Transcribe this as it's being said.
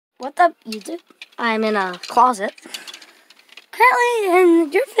What up, YouTube? I'm in a closet currently,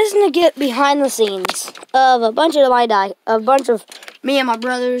 and you're fixing to get behind the scenes of a bunch of me and my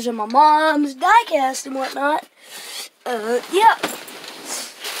brothers and my mom's diecast and whatnot. Yeah.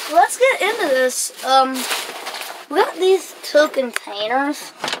 Let's get into this. We got these 2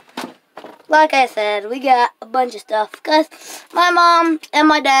 containers. Like I said, we got a bunch of stuff because my mom and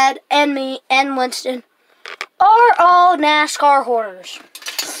my dad and me and Winston are all NASCAR hoarders.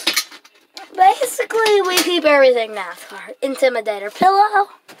 Basically, we keep everything NASCAR. Intimidator pillow,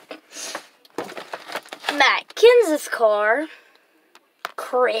 Matt Kins's car,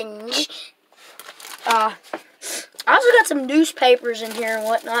 cringe. I also got some newspapers in here and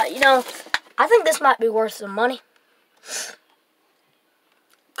whatnot. You know, I think this might be worth some money.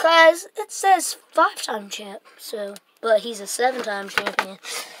 Because it says 5-time champ, but he's a 7-time champion.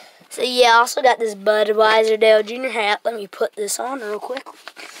 So yeah, I also got this Budweiser Dale Jr. hat. Let me put this on real quick.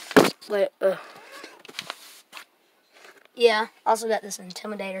 Wait, yeah, also got this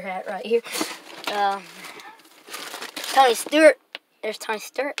Intimidator hat right here. Tony Stewart. There's Tony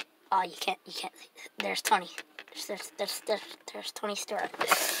Stewart. Oh, you can't. There's Tony. There's Tony Stewart.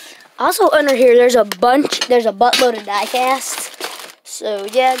 Also under here, there's a buttload of diecast. So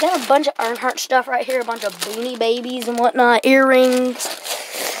yeah, I got a bunch of Earnhardt stuff right here, a bunch of Beanie Babies and whatnot, earrings.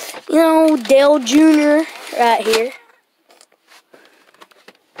 You know, Dale Jr. right here.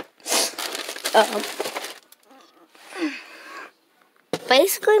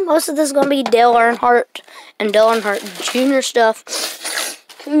 Basically, most of this is going to be Dale Earnhardt and Dale Earnhardt Jr. stuff.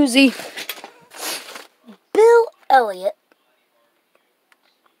 Koozie. Bill Elliott.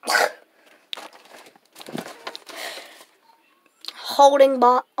 Holding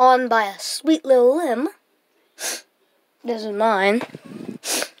on by a sweet little limb. This is mine.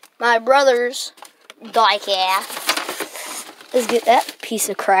 My brother's diecast. Let's get that piece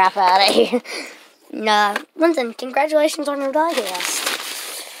of crap out of here. Nah, Winston, congratulations on your diecast.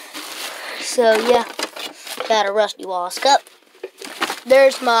 So yeah, got a Rusty Wallace Cup.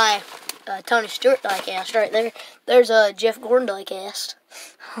 There's my Tony Stewart diecast right there. There's a Jeff Gordon diecast.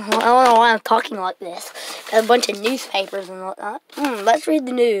 I don't know why I'm talking like this. Got a bunch of newspapers and whatnot. Let's read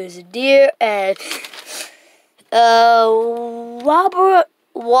the news. Dear Ed, Robert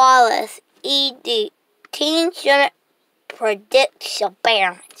Wallace, ED, Teen Senate predicts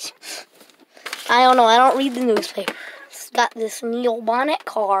appearance. I don't know. I don't read the newspaper. It's got this Neil Bonnet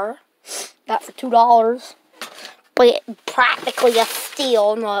car. Got for $2. But it practically a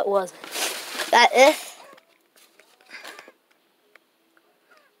steal. No, it wasn't. Got this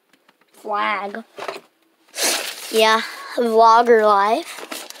flag. Yeah, vlogger life.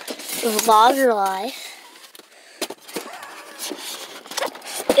 Vlogger life.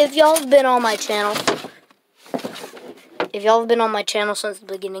 If y'all have been on my channel, since the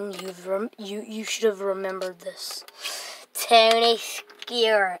beginning, you should have remembered this. Tony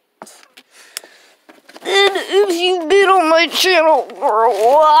Stewart. And if you've been on my channel for a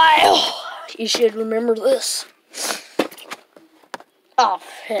while, you should remember this. Oh,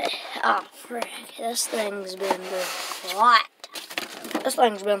 frick. This thing's been through a lot. This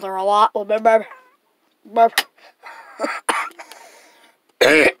thing's been through a lot.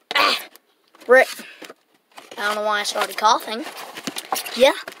 Frick. I don't know why I started coughing.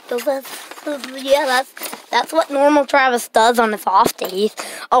 Yeah, that's what normal Travis does on his off days.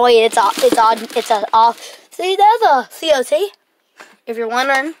 Oh wait, it's off. See, there's a COT. If you're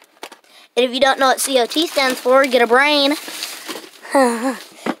wondering, and if you don't know what COT stands for, get a brain.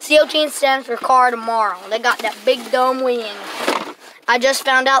 COT stands for car tomorrow. They got that big dome wing. I just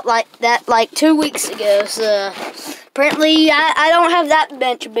found out like 2 weeks ago. So apparently, I don't have that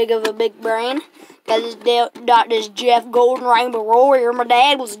big of a big brain. Because got this Jeff Gordon Rainbow Warrior. My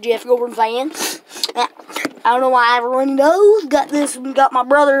dad was a Jeff Gordon fan. I don't know why everyone knows. Got my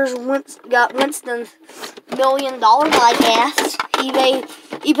brother's, got Winston's $1 billion diecast.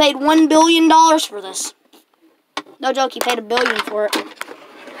 He paid $1 billion for this. No joke, he paid $1 billion for it.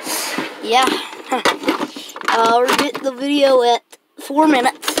 Yeah. We're getting the video at 4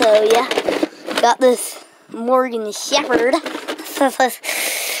 minutes, so yeah. Got this Morgan Shepherd.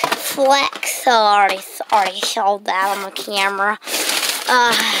 Flex. Already showed that on the camera.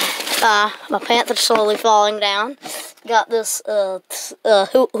 My pants are slowly falling down. Got this. Who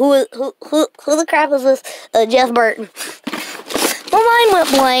the crap is this? Jeff Burton. Well, mine went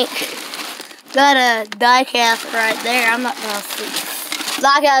blank. Got a diecast right there. I'm not gonna see.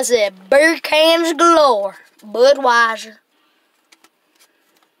 Like I said, beer cans galore. Budweiser.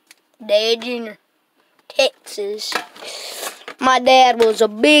 Dale Jr. Texas. My dad was a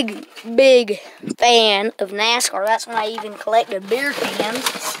big fan of NASCAR. That's when I even collected beer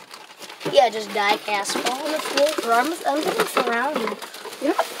cans. Yeah, just die cast fall on the floor. I'm getting surrounded. You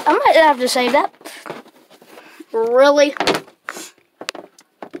know, I might have to save that. Really?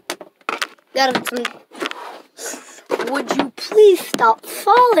 Would you please stop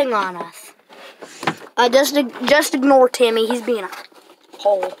falling on us? Just ignore Timmy. He's being a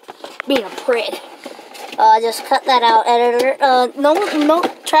hole, being a prick. Just cut that out, editor. No,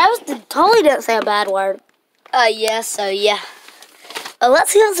 Travis totally didn't say a bad word. Yeah.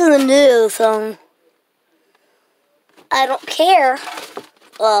 Let's get to the news. I don't care.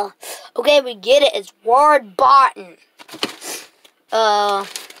 Okay, we get it. It's Ward Barton.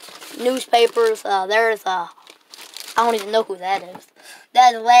 Newspapers. There's I don't even know who that is.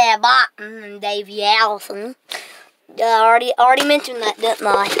 That's Ward Barton and Davey Allison. Already mentioned that, didn't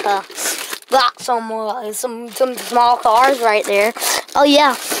I? Got some small cars right there. Oh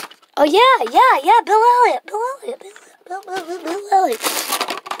yeah. Bill Elliott.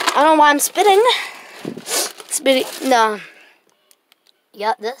 I don't know why I'm spitting. No.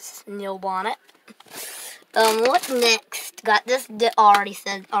 Got this Neil Bonnet. What next? Got this. Already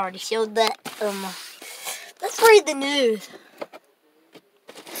showed that. Let's read the news.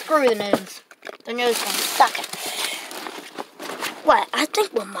 Screw the news. The news can suck it. What? I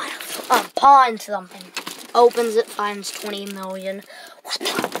think we might have pawned something. Opens it, finds 20 million. What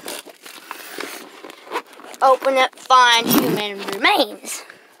the? Open it, find human remains.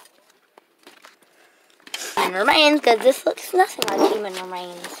 Human remains, because this looks nothing like human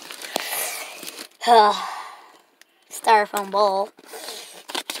remains. Styrofoam bowl.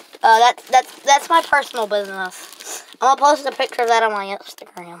 That's my personal business. I'm gonna post a picture of that on my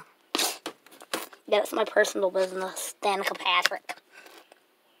Instagram. That's my personal business, Danica Patrick.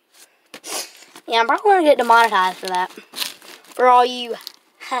 Yeah, I'm probably gonna get demonetized for that. For all you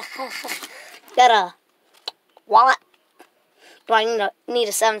got a wallet? Do I need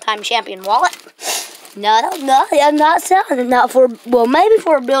a 7-time champion wallet? No, I'm not selling it. Not for, well, maybe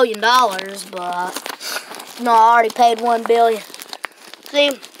for $1 billion, but no, I already paid $1 billion.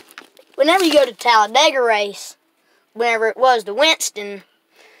 See, whenever you go to Talladega race, whenever it was to Winston,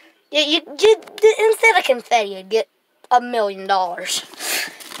 you instead of confetti, you'd get $1 million.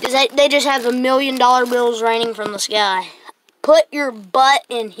 They just have $1 million bills raining from the sky. Put your butt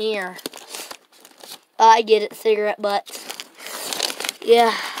in here. I get it, cigarette butts.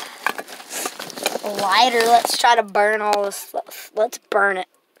 Yeah. A lighter. Let's try to burn all this stuff. Let's burn it.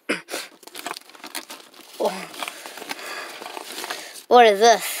 What is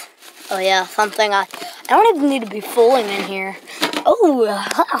this? Oh yeah, something I don't even need to be fooling in here. Oh,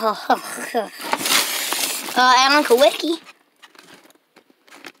 Alan Kowicki.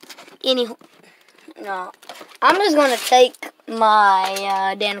 No, I'm just gonna take my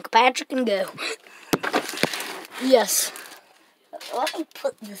Danica Patrick and go. Yes. Let me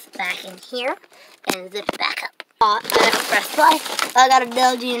put this back in here and zip it back up. I got a press play. I got a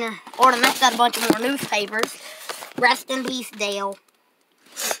Dale Jr. ornament. Got a bunch of more newspapers. Rest in peace, Dale.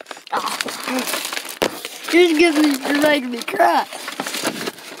 Oh. You're making me cry.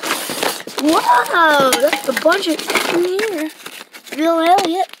 Wow, that's a bunch of stuff in here. Bill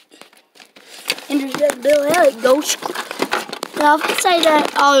Elliott. Intercept Bill Elliott. Ghost. Now, if I say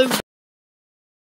that,